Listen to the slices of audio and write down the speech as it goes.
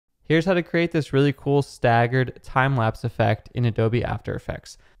Here's how to create this really cool staggered time-lapse effect in Adobe After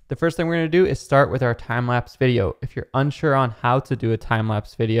Effects. The first thing we're going to do is start with our time-lapse video. If you're unsure on how to do a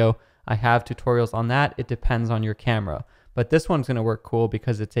time-lapse video, I have tutorials on that. It depends on your camera. But this one's going to work cool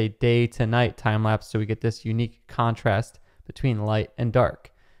because it's a day to night time-lapse, so we get this unique contrast between light and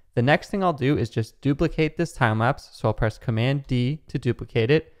dark. The next thing I'll do is just duplicate this time-lapse. So I'll press Command D to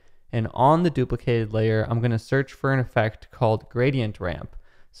duplicate it. And on the duplicated layer, I'm going to search for an effect called Gradient Ramp.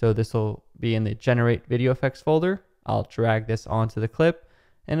 So this will be in the Generate Video Effects folder. I'll drag this onto the clip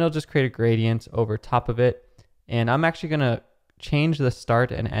and it'll just create a gradient over top of it. And I'm actually going to change the start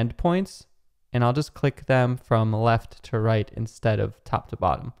and end points, and I'll just click them from left to right instead of top to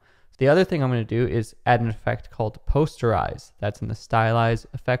bottom. The other thing I'm going to do is add an effect called Posterize. That's in the Stylize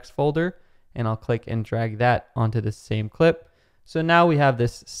Effects folder, and I'll click and drag that onto the same clip. So now we have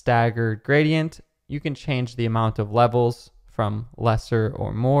this staggered gradient. You can change the amount of levels from lesser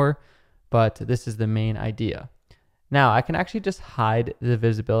or more, but this is the main idea. Now I can actually just hide the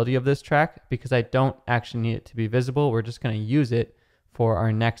visibility of this track because I don't actually need it to be visible. We're just going to use it for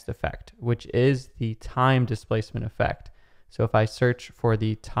our next effect, which is the time displacement effect. So if I search for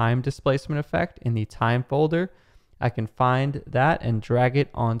the time displacement effect in the time folder, I can find that and drag it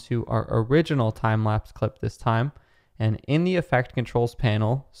onto our original time-lapse clip this time. And in the effect controls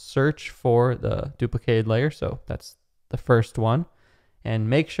panel, search for the duplicated layer. So that's the first one, and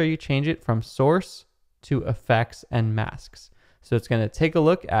make sure you change it from source to effects and masks. So it's going to take a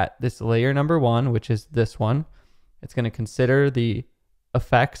look at this layer number 1, which is this one. It's going to consider the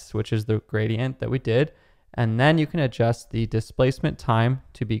effects, which is the gradient that we did. And then you can adjust the displacement time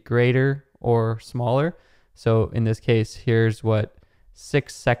to be greater or smaller. So in this case, here's what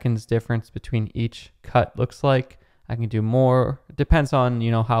 6 seconds difference between each cut looks like. I can do more. It depends on,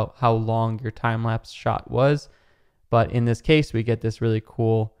 how long your time-lapse shot was. But in this case, we get this really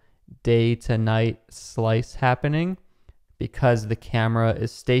cool day to night slice happening because the camera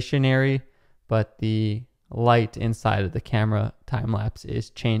is stationary, but the light inside of the camera time-lapse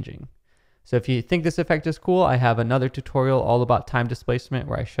is changing. So if you think this effect is cool, I have another tutorial all about time displacement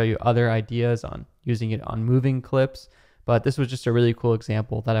where I show you other ideas on using it on moving clips. But this was just a really cool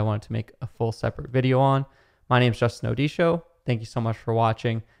example that I wanted to make a full separate video on. My name is Justin Odisho. Thank you so much for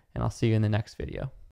watching, and I'll see you in the next video.